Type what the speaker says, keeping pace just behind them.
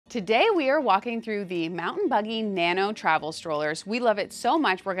Today we are walking through the Buggy Nano travel strollers. We love it so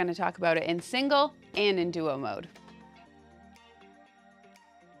much, we're going to talk about it in single and in duo mode.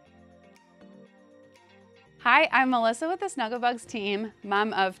 Hi, I'm Melissa with the Bugz team,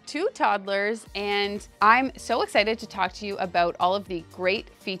 mom of 2 toddlers, and I'm so excited to talk to you about all of the great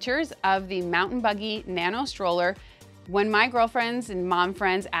features of the Buggy Nano stroller. When my girlfriends and mom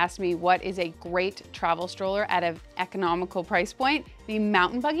friends ask me what is a great travel stroller at an economical price point, the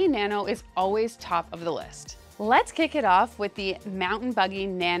Buggy Nano is always top of the list. Let's kick it off with the Buggy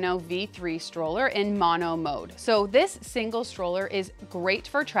Nano V3 stroller in mono mode. So this single stroller is great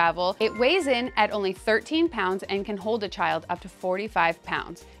for travel. It weighs in at only 13 pounds and can hold a child up to 45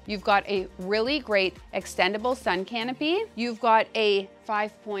 pounds. You've got a really great extendable sun canopy. You've got a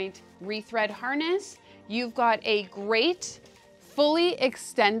 5-point rethread harness. You've got a great fully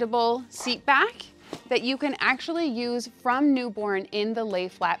extendable seat back that you can actually use from newborn in the lay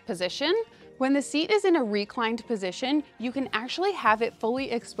flat position. When the seat is in a reclined position, you can actually have it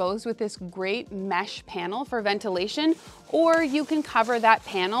fully exposed with this great mesh panel for ventilation, or you can cover that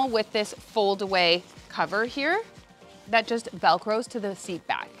panel with this fold away cover here that just Velcros to the seat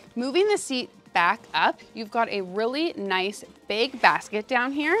back. Moving the seat back up, you've got a really nice big basket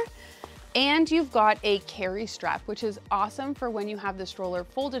down here. And you've got a carry strap, which is awesome for when you have the stroller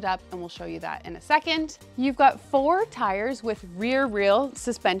folded up, and we'll show you that in a second. You've got 4 tires with rear wheel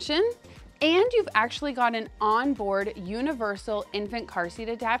suspension, and you've actually got an onboard universal infant car seat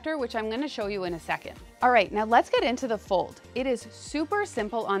adapter, which I'm gonna show you in a second. All right, now let's get into the fold. It is super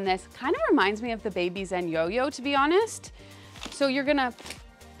simple on this. Kind of reminds me of the Baby Zen yo-yo, to be honest. So you're gonna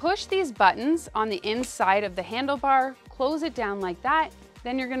push these buttons on the inside of the handlebar, close it down like that.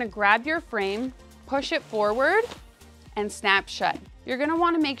 Then you're gonna grab your frame, push it forward, and snap shut. You're gonna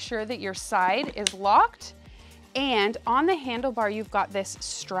wanna make sure that your side is locked, and on the handlebar, you've got this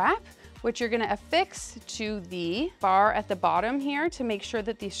strap, which you're gonna affix to the bar at the bottom here to make sure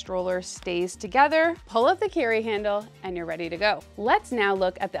that the stroller stays together. Pull up the carry handle, and you're ready to go. Let's now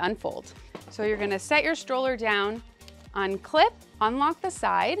look at the unfold. So you're gonna set your stroller down, unclip, unlock the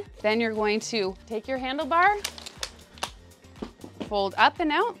side, then you're going to take your handlebar, fold up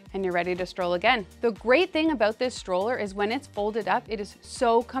and out, and you're ready to stroll again. The great thing about this stroller is when it's folded up, it is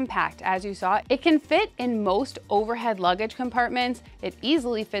so compact. As you saw, it can fit in most overhead luggage compartments. It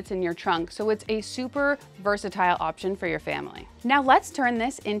easily fits in your trunk, so it's a super versatile option for your family. Now let's turn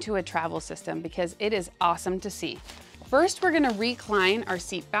this into a travel system because it is awesome to see. First, we're gonna recline our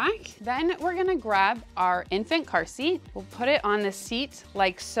seat back. Then we're gonna grab our infant car seat. We'll put it on the seat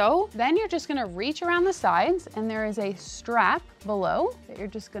like so. Then you're just gonna reach around the sides, and there is a strap below that you're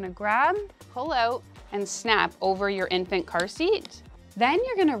just gonna grab, pull out, and snap over your infant car seat. Then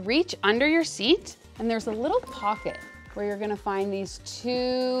you're gonna reach under your seat, and there's a little pocket where you're gonna find these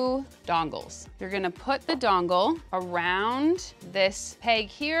 2 dongles. You're gonna put the dongle around this peg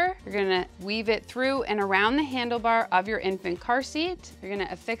here. You're gonna weave it through and around the handlebar of your infant car seat. You're gonna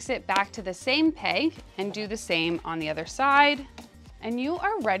affix it back to the same peg and do the same on the other side. And you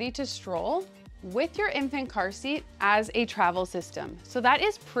are ready to stroll with your infant car seat as a travel system. So that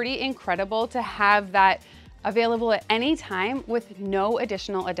is pretty incredible to have that available at any time with no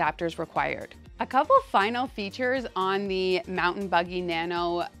additional adapters required. A couple final features on the Buggy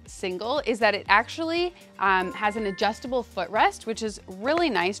Nano single is that it actually has an adjustable footrest, which is really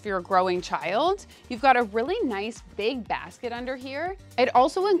nice for your growing child. You've got a really nice big basket under here. It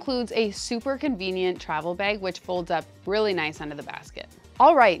also includes a super convenient travel bag, which folds up really nice under the basket.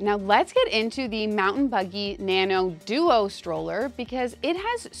 All right, now let's get into the Buggy Nano Duo stroller because it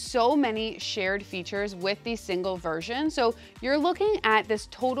has so many shared features with the single version. So you're looking at this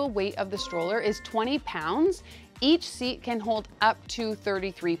total weight of the stroller is 20 pounds. Each seat can hold up to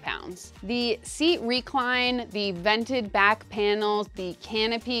 33 pounds. The seat recline, the vented back panels, the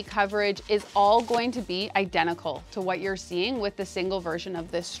canopy coverage is all going to be identical to what you're seeing with the single version of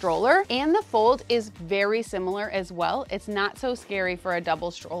this stroller. And the fold is very similar as well. It's not so scary for a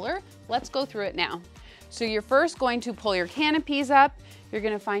double stroller. Let's go through it now. So you're first going to pull your canopies up. You're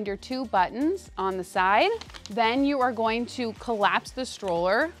gonna find your 2 buttons on the side. Then you are going to collapse the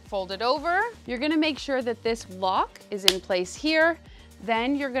stroller, fold it over. You're gonna make sure that this lock is in place here.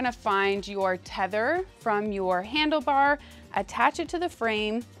 Then you're gonna find your tether from your handlebar, attach it to the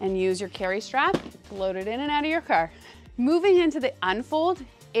frame, and use your carry strap to load it in and out of your car. Moving into the unfold,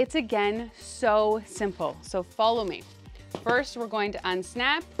 it's again so simple, so follow me. First, we're going to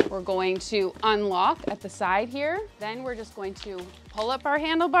unsnap. We're going to unlock at the side here. Then we're just going to pull up our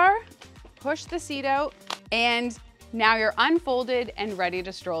handlebar, push the seat out, and now you're unfolded and ready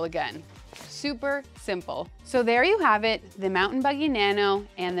to stroll again. super simple. So there you have it, the Mountain Buggy Nano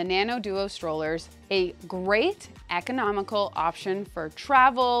and the Nano Duo strollers, a great economical option for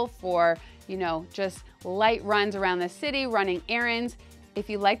travel, for, you know, just light runs around the city, running errands. If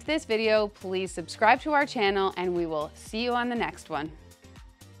you liked this video, please subscribe to our channel and we will see you on the next one.